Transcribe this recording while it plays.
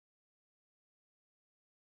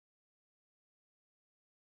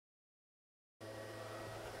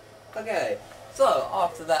Okay, so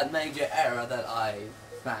after that major error that I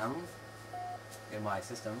found in my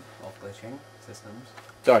system of glitching systems.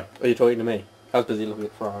 Sorry, are you talking to me? I was busy looking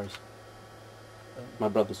at Ferraris. My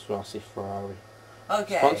brother's Rossi Ferrari.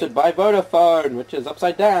 Okay. Sponsored by Vodafone, which is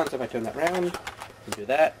upside down, so if I turn that round, and do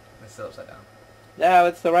that. It's still upside down. Now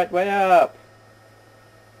it's the right way up!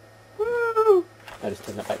 Woo! I just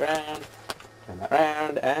turn that back round, turn that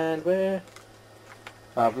round, and we're...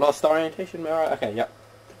 I've lost orientation, mirror. Okay, yep.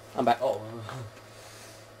 I'm back. Oh.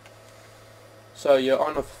 So you're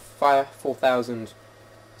on a 4,000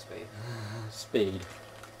 Speed. speed.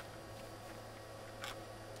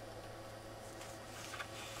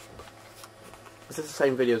 Is this the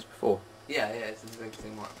same video as before? Yeah, it's the exact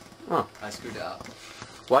same one. Oh. I screwed it up.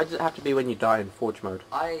 Why does it have to be when you die in Forge mode?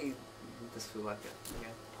 I just feel like it.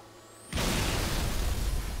 Okay.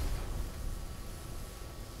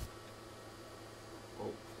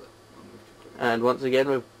 Oh, flip. I moved too quick. And once again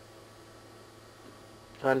we've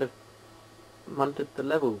kind of munted the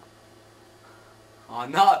level. Oh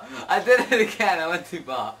no! I did it again! I went too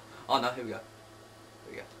far. Oh no, here we go.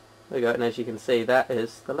 Here we go. There we go, and as you can see, that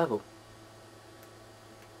is the level.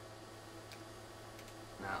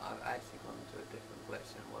 Now, I've actually gone into a different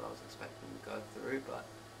glitch than what I was expecting to go through, but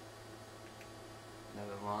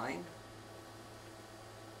never mind.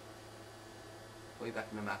 Are we back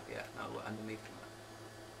in the map yet? No, we're underneath the map.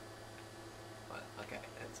 But, okay,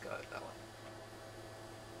 let's go that way.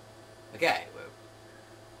 Okay, we're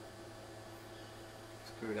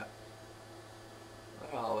screwed up.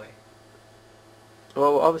 Where are we?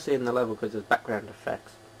 Well, we're obviously in the level because there's background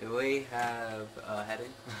effects. Do we have a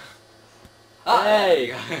heading?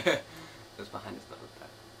 Hey! There we go. Just behind us, not with that.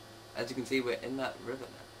 As you can see, we're in that river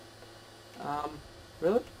now.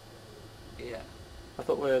 Really? Yeah. I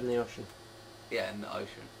thought we were in the ocean. Yeah, in the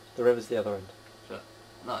ocean. The river's the other end. Sure.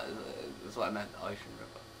 No, that's what I meant, the ocean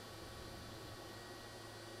river.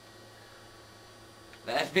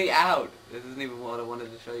 Let me out! This isn't even what I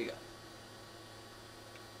wanted to show you guys.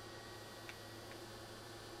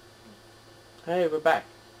 Hey, we're back.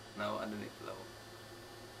 No, underneath the level.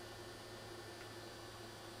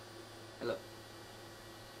 Hello.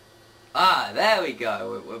 Ah, there we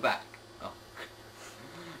go. We're back. Oh.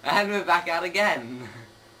 And we're back out again.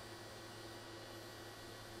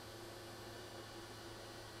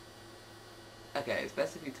 Okay, it's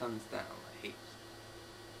best if you turn this down like heaps.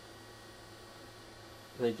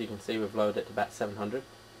 As you can see, we've lowered it to about 700.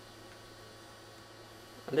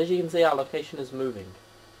 And as you can see, our location is moving.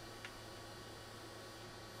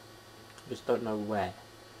 Just don't know where.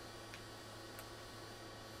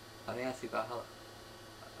 I think I see Valhalla.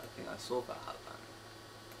 I think I saw Valhalla.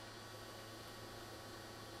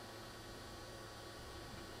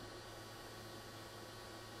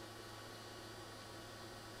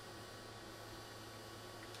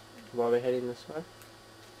 Why are we heading this way?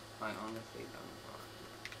 I honestly don't know.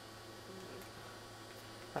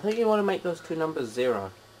 I think you want to make those two numbers 0.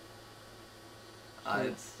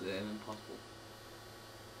 It's impossible.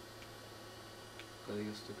 Because of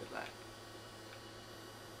your stupid lag.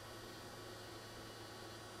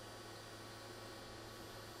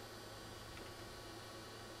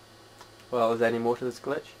 Well, is there any more to this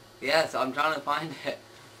glitch? Yes, I'm trying to find it.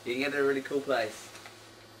 You can get a really cool place.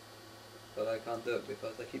 But I can't do it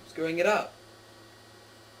because I keep screwing it up.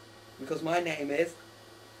 Because my name is...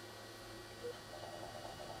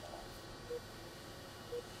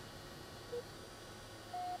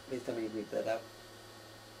 Please tell me you bleep that out.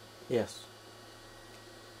 Yes.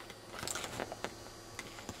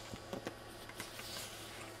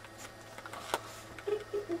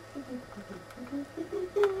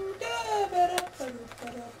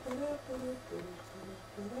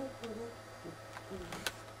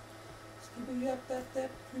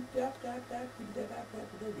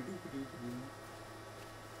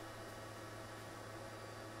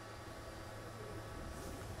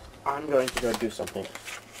 I'm going to go do something.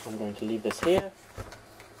 I'm going to leave this here.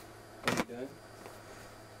 Where are you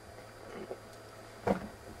going?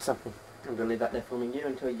 Something. I'm going to leave that there filming you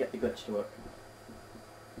until you get the glitch to work.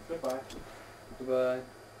 Goodbye. Goodbye.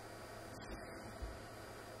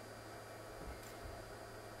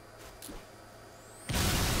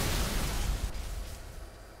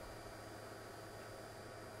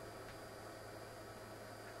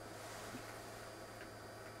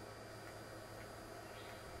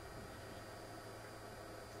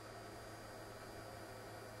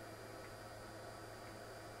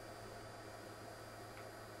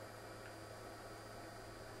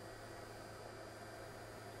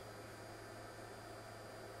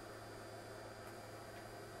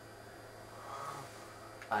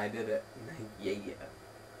 I did it. Yeah.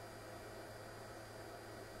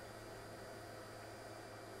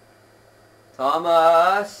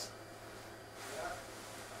 Thomas!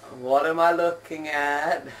 What am I looking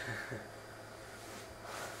at?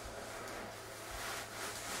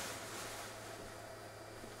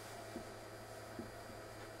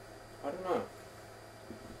 I don't know.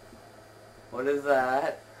 What is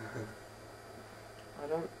that? I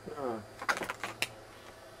don't know.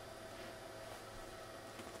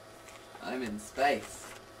 I'm in space.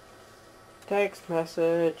 Text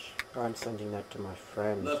message. I'm sending that to my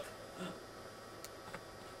friend. Look.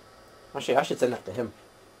 Actually, I should send that to him.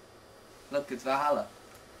 Look, it's Valhalla.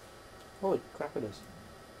 Holy crap, it is.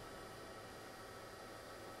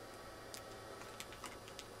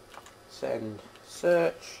 Send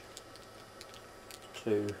search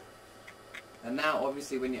to... And now,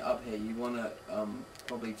 obviously, when you're up here, you want to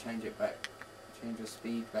probably change it back, change your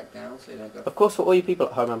speed back down so you don't go... Of course, for all you people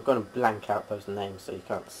at home, I'm going to blank out those names so you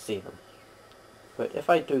can't see them. But if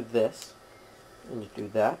I do this, and you do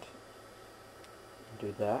that, and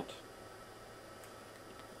do that,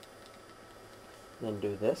 then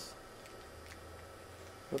do this.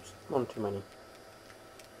 Oops, one too many.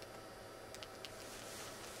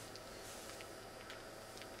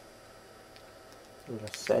 And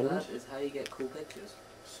just send. That is how you get cool pictures.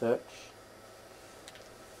 Search.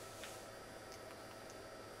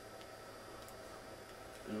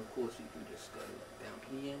 And of course you can just go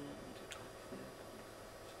down here.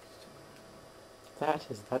 That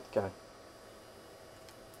is that guy.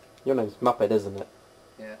 Your name's Muppet, isn't it?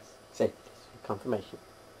 Yes. See, confirmation.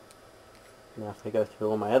 Now if I go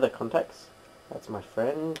through all my other contacts, that's my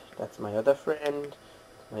friend, that's my other friend,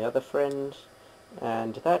 my other friend,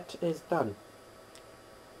 and that is done.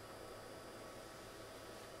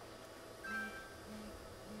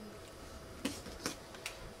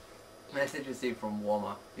 Message received from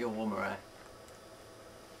Warmer. You're Warmer, eh?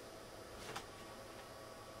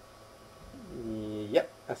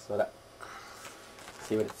 Yep, I saw that.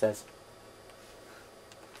 See what it says.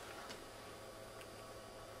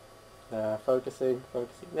 Focusing.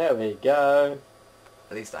 There we go.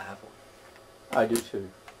 At least I have one. I do too. Do you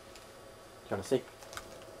want to see?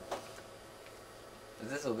 Is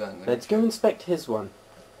this all going on? Let's go inspect his one.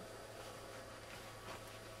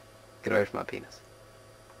 Get away from my penis.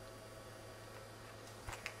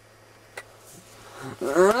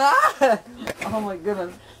 Oh my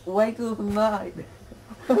goodness. Wait till the night.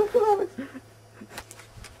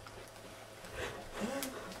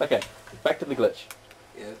 Okay, back to the glitch.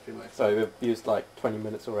 Yeah, that's pretty much. So we've used like 20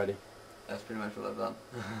 minutes already. That's pretty much what I've done.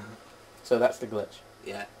 So that's the glitch.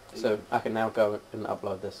 Yeah. So I can now go and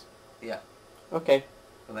upload this. Yeah. Okay.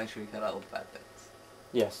 But make sure you cut out all the bad bits.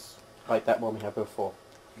 Yes, like that one we had before.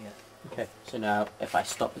 Yeah. Okay, so now if I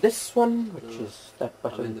stop this one, which is that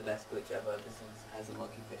I'm in button the best glitch ever. This one has a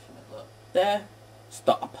monkey fish in it. Look. there,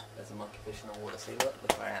 stop. There's a monkey fish in the water. See,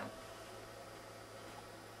 look where I am.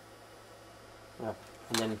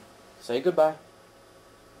 And then say goodbye.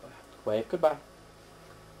 Wave goodbye.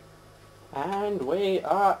 And we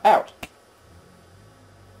are out.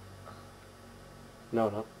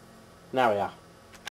 No. Now we are.